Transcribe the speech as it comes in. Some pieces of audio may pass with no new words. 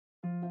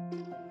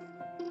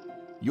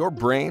Your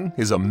brain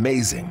is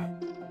amazing.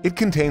 It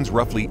contains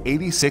roughly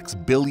 86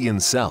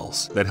 billion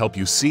cells that help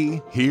you see,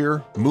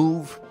 hear,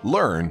 move,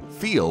 learn,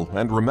 feel,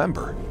 and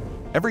remember.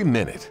 Every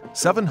minute,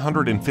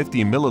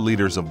 750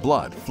 milliliters of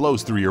blood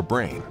flows through your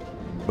brain.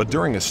 But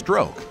during a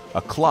stroke, a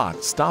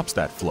clot stops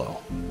that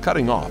flow,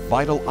 cutting off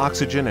vital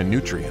oxygen and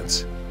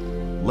nutrients.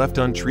 Left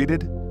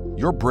untreated,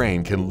 your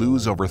brain can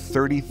lose over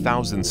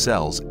 30,000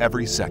 cells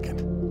every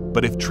second.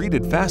 But if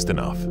treated fast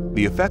enough,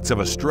 the effects of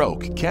a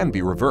stroke can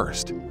be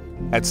reversed.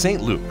 At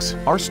St. Luke's,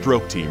 our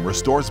stroke team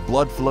restores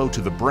blood flow to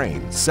the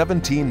brain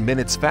 17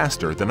 minutes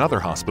faster than other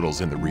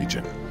hospitals in the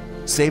region,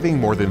 saving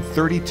more than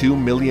 32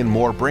 million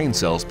more brain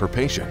cells per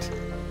patient.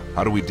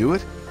 How do we do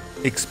it?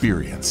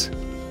 Experience.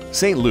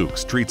 St.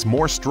 Luke's treats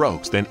more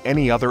strokes than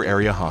any other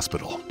area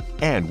hospital,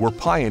 and we're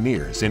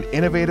pioneers in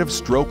innovative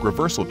stroke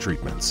reversal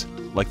treatments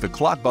like the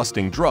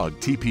clot-busting drug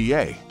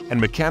TPA and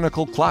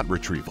mechanical clot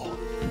retrieval.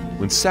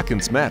 When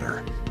seconds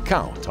matter,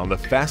 count on the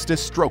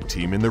fastest stroke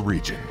team in the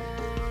region.